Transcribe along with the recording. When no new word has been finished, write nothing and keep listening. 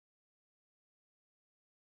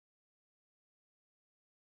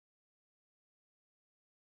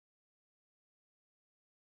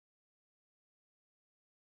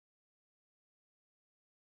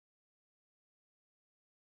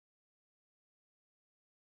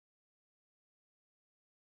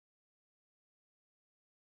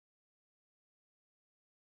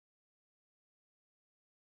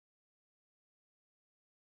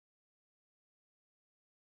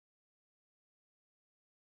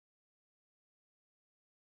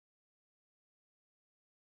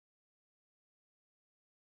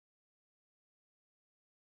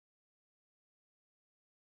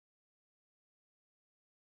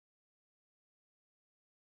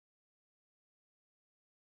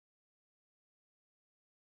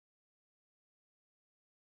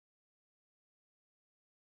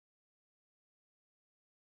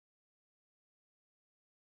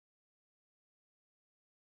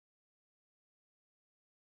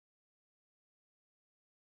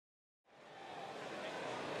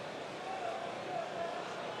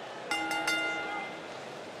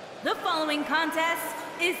The following contest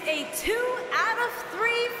is a 2 out of 3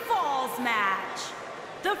 falls match.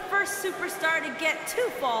 The first superstar to get 2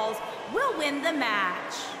 falls will win the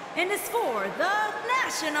match and is for the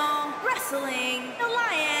National Wrestling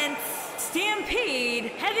Alliance Stampede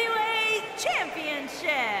Heavyweight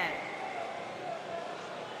Championship.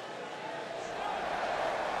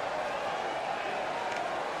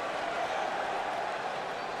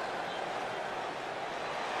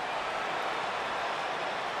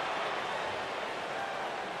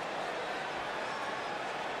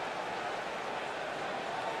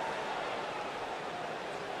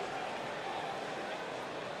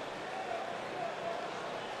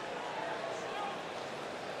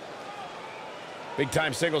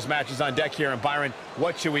 Big-time singles matches on deck here, and Byron,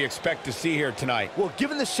 what should we expect to see here tonight? Well,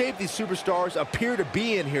 given the shape these superstars appear to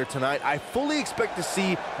be in here tonight, I fully expect to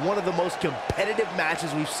see one of the most competitive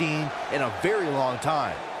matches we've seen in a very long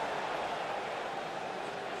time.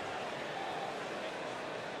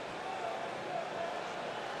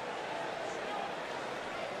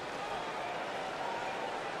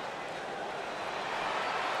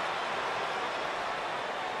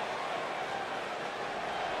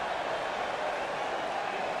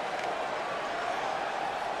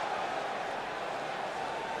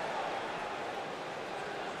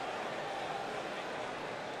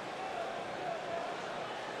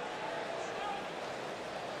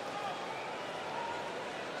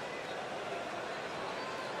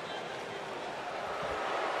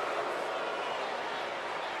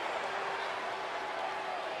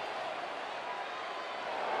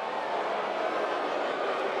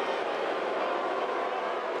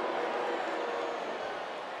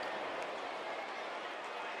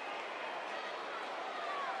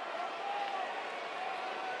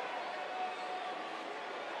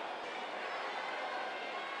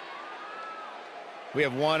 We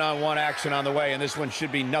have one-on-one action on the way, and this one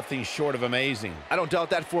should be nothing short of amazing. I don't doubt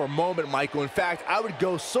that for a moment, Michael. In fact, I would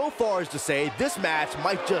go so far as to say this match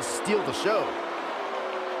might just steal the show.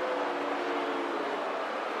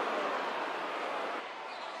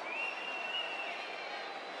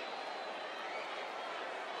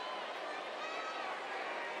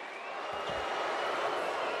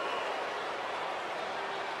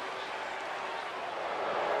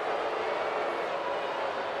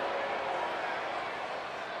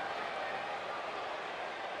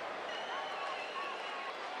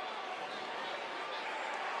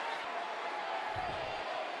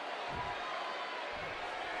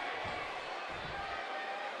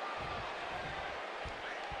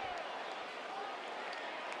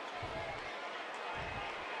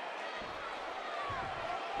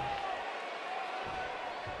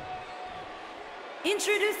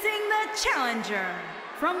 Introducing the challenger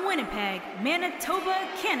from Winnipeg, Manitoba,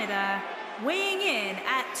 Canada, weighing in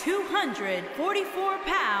at 244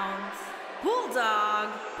 pounds, Bulldog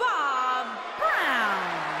Bob Brown.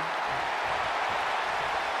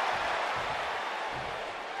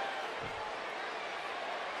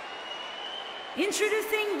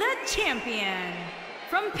 Introducing the champion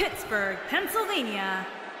from Pittsburgh, Pennsylvania,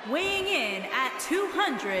 weighing in at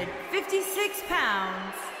 256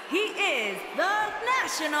 pounds, he is the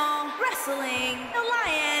National Wrestling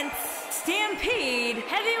Alliance Stampede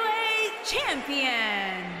Heavyweight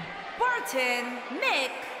Champion, Barton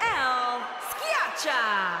Mikel.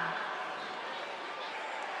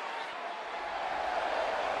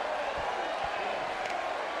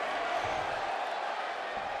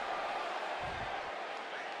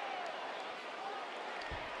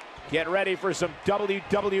 Get ready for some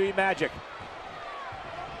WWE magic.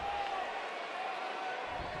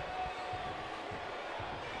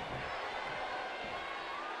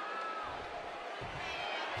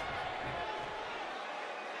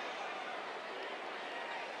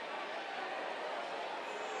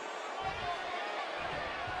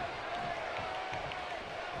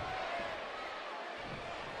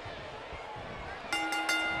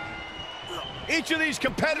 Each of these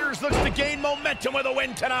competitors looks to gain momentum with a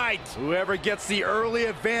win tonight. Whoever gets the early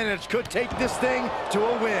advantage could take this thing to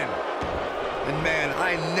a win. And man,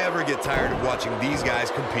 I never get tired of watching these guys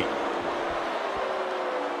compete.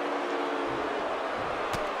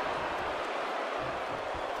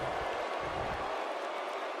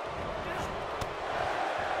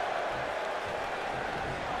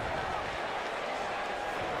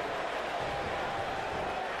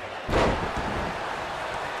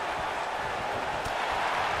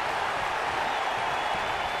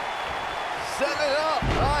 Set it up.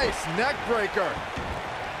 Nice neck breaker.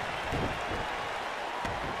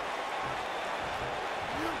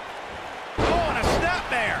 Oh, and a snap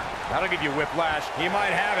there. That'll give you whiplash. He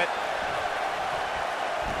might have it.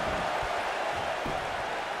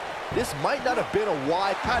 This might not have been a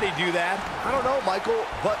wide... How'd he do that? I don't know, Michael,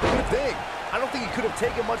 but good thing. I don't think he could have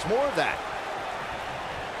taken much more of that.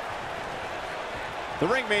 The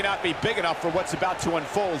ring may not be big enough for what's about to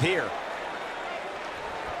unfold here.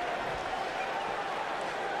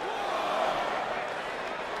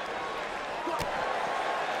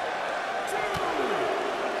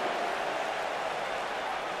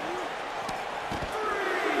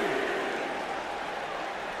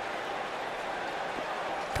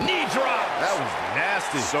 Knee drop. That was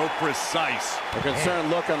nasty. So precise. A concerned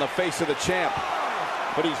look on the face of the champ.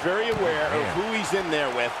 But he's very aware of who he's in there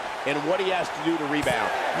with and what he has to do to rebound.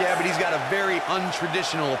 Yeah, but he's got a very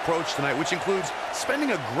untraditional approach tonight, which includes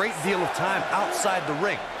spending a great deal of time outside the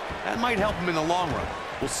ring. That might help him in the long run.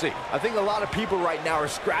 We'll see. I think a lot of people right now are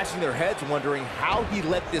scratching their heads wondering how he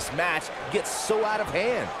let this match get so out of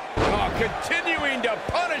hand. Oh, continuing to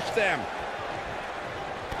punish them.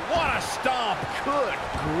 What a stomp. Good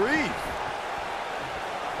grief.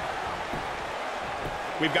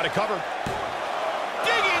 We've got to cover.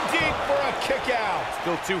 Digging deep for a kick out.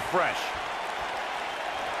 Still too fresh.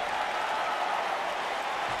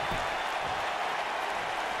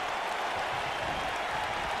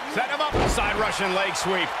 Set him up. Side Russian leg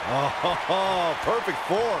sweep. Oh, perfect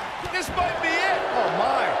form. This might be it. Oh,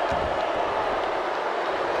 my.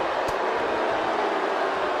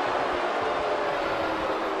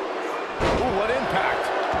 Ooh, what impact.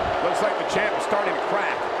 Looks like the champ is starting to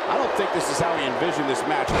crack. I don't think this is how he envisioned this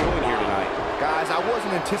match going here tonight. Guys, I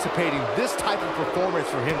wasn't anticipating this type of performance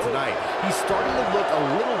for him tonight. He's starting to look a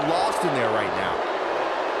little lost in there right now.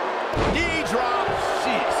 Knee drop.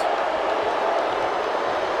 Jeez.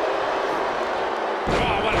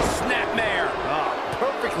 Oh, what a snapmare. Oh,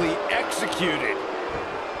 perfectly executed.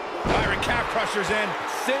 Byron calf crusher's in.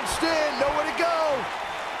 Cinched in, nowhere to go.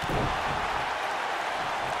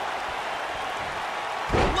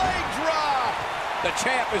 Leg drop. The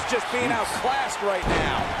champ is just being outclassed right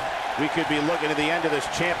now. We could be looking at the end of this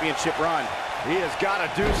championship run. He has got to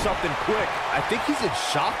do something quick. I think he's in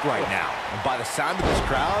shock right now. And by the sound of this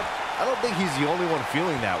crowd, I don't think he's the only one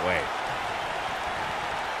feeling that way.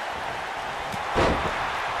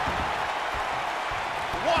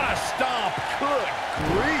 What a stomp. Good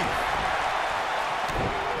grief.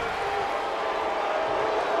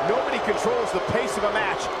 Nobody controls the pace of a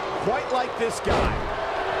match quite like this guy.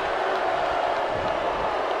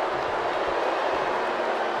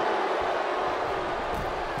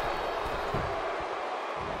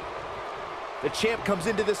 The champ comes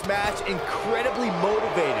into this match incredibly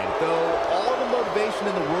motivated, though all the motivation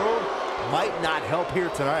in the world might not help here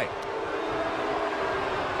tonight.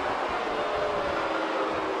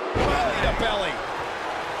 Belly to belly.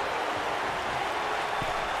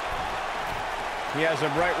 He has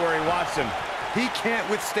him right where he wants him. He can't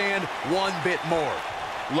withstand one bit more.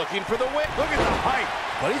 Looking for the win. Look at the height.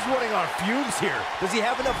 But he's running on fumes here. Does he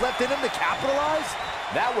have enough left in him to capitalize?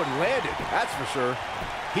 That one landed, that's for sure.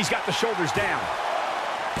 He's got the shoulders down.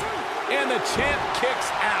 And the champ kicks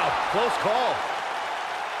out. Close call.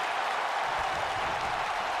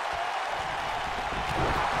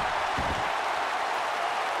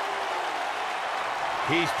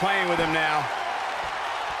 He's playing with him now.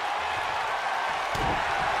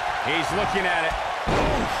 He's looking at it.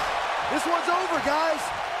 This one's over, guys.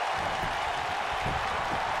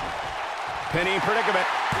 Pinning predicament.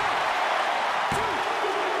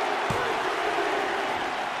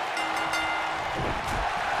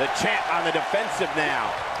 The champ on the defensive now.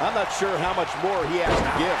 I'm not sure how much more he has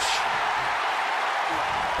to give.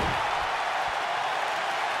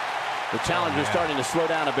 The challenger's starting to slow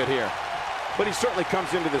down a bit here. But he certainly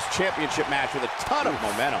comes into this championship match with a ton of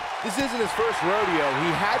momentum. This isn't his first rodeo. He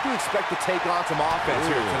had to expect to take on some offense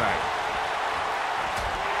here tonight.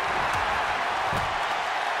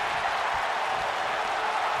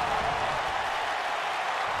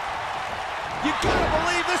 You gotta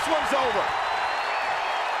believe this one's over.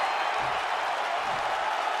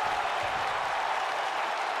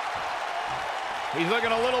 He's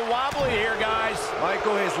looking a little wobbly here, guys.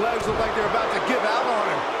 Michael, his legs look like they're about to give out on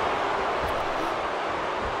him.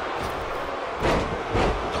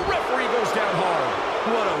 The referee goes down hard.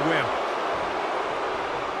 What a wimp.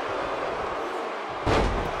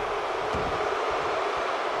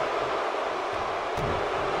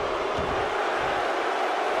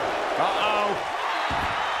 Uh-oh.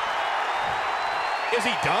 Is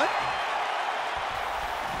he done?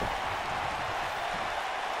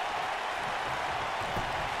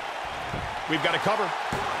 We've got to cover.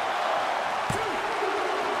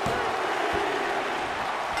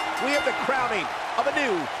 We have the crowning of a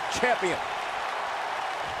new champion.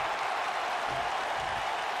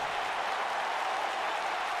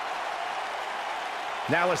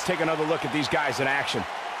 Now let's take another look at these guys in action.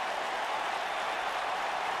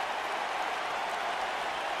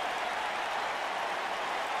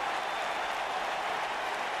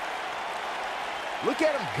 Look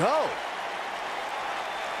at him go.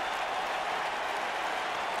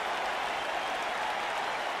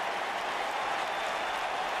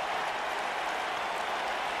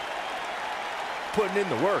 Putting in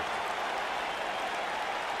the work.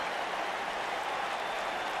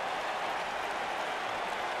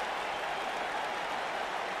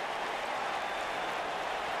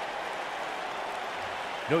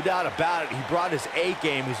 No doubt about it, he brought his A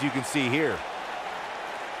game, as you can see here.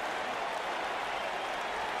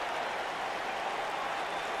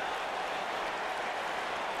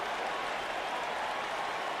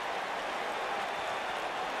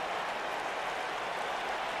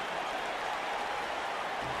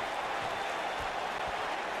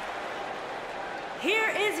 Here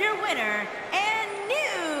is your winner and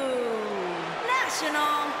new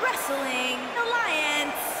National Wrestling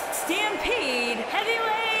Alliance Stampede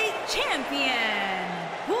Heavyweight Champion,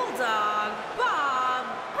 Bulldog Bob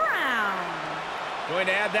Brown. Going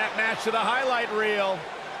to add that match to the highlight reel.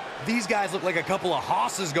 These guys look like a couple of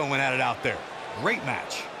hosses going at it out there. Great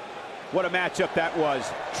match. What a matchup that was.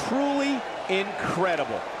 Truly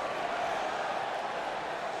incredible.